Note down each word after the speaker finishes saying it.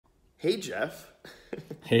Hey, Jeff.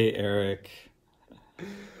 Hey, Eric.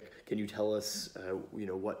 Can you tell us,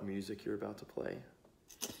 what music you're about to play?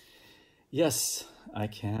 Yes, I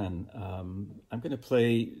can. I'm going to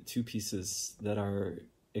play two pieces that are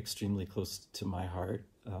extremely close to my heart.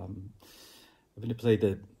 I'm going to play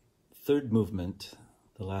the third movement,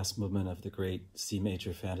 the last movement of the great C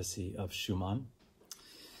major fantasy of Schumann.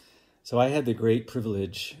 So I had the great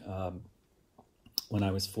privilege when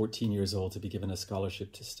I was 14 years old to be given a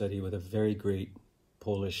scholarship to study with a very great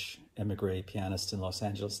Polish emigre pianist in Los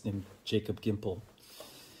Angeles named Jacob Gimpel,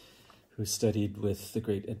 who studied with the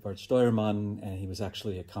great Edvard Steuermann, and he was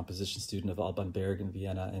actually a composition student of Alban Berg in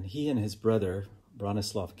Vienna. And he and his brother,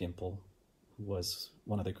 Bronislaw Gimpel, who was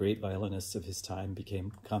one of the great violinists of his time,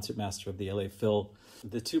 became concertmaster of the LA Phil.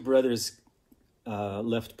 The two brothers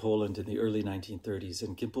left Poland in the early 1930s,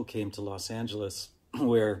 and Gimpel came to Los Angeles,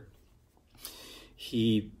 where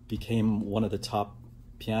he became one of the top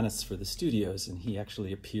pianists for the studios, and he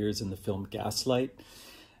actually appears in the film Gaslight.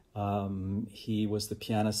 He was the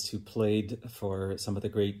pianist who played for some of the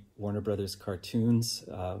great Warner Brothers cartoons.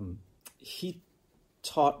 He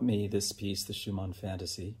taught me this piece, the Schumann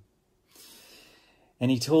Fantasy.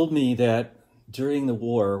 And he told me that during the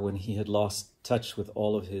war, when he had lost touch with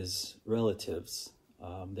all of his relatives,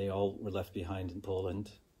 they all were left behind in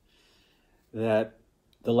Poland, that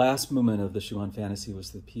the last movement of the Schumann Fantasy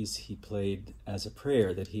was the piece he played as a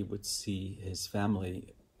prayer that he would see his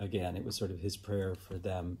family again. It was sort of his prayer for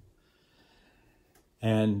them.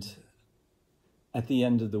 And at the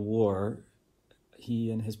end of the war,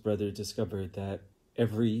 he and his brother discovered that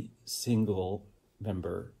every single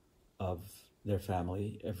member of their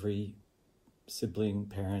family, every sibling,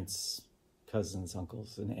 parents, cousins,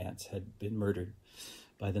 uncles, and aunts had been murdered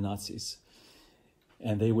by the Nazis.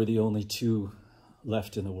 And they were the only two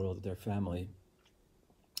left in the world of their family.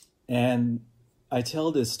 And I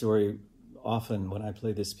tell this story often when I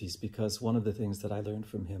play this piece because one of the things that I learned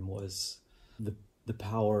from him was the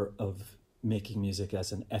power of making music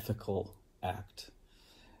as an ethical act.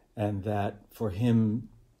 And that for him,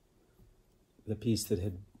 the piece that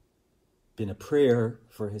had been a prayer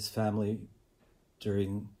for his family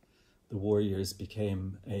during the war years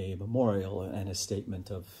became a memorial and a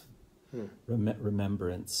statement of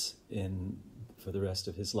remembrance for the rest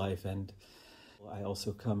of his life. And I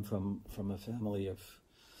also come from a family of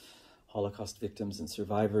Holocaust victims and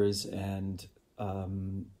survivors, and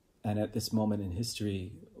at this moment in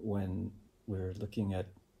history when we're looking at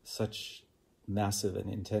such massive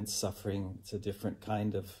and intense suffering, it's a different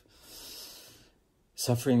kind of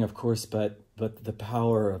suffering, of course, but the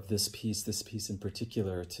power of this piece in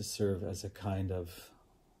particular, to serve as a kind of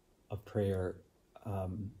prayer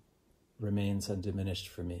remains undiminished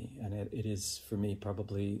for me. And it is, for me,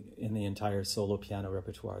 probably in the entire solo piano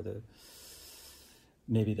repertoire,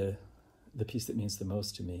 maybe the piece that means the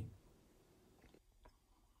most to me.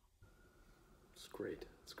 It's great.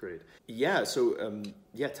 It's great. Yeah, so,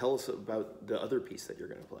 tell us about the other piece that you're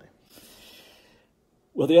going to play.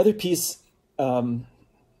 Well, the other piece,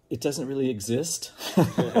 it doesn't really exist.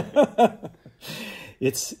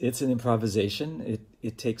 It's an improvisation.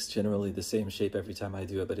 It takes generally the same shape every time I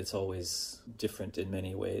do it, but it's always different in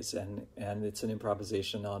many ways. And it's an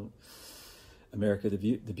improvisation on America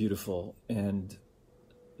the Beautiful. And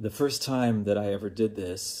the first time that I ever did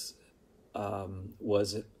this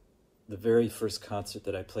was the very first concert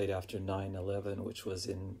that I played after 9/11, which was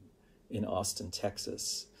in Austin,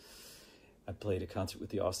 Texas. I played a concert with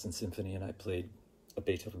the Austin Symphony, and I played a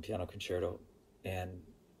Beethoven piano concerto, and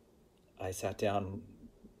I sat down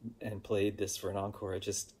and played this for an encore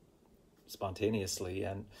just spontaneously,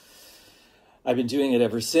 and I've been doing it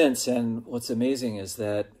ever since. And what's amazing is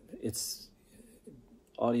that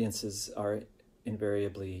audiences are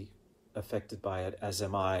invariably affected by it, as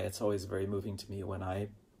am I. It's always very moving to me when I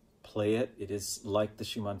play it. It is like the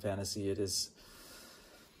Schumann Fantasy. It is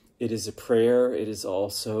a prayer. It is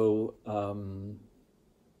also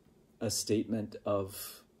a statement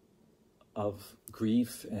of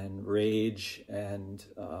grief and rage, and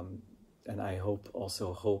I hope.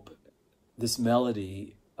 This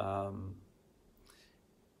melody and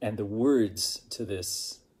the words to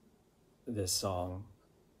this song,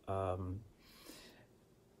 to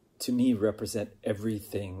me, represent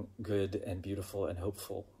everything good and beautiful and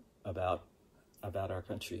hopeful about our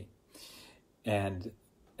country. And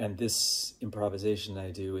this improvisation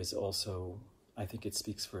I do is also, I think it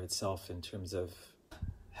speaks for itself in terms of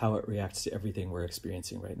how it reacts to everything we're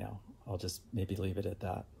experiencing right now. I'll just maybe leave it at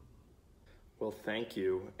that. Well, thank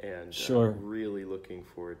you, and Sure. Really looking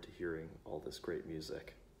forward to hearing all this great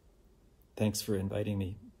music. Thanks for inviting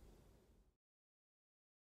me.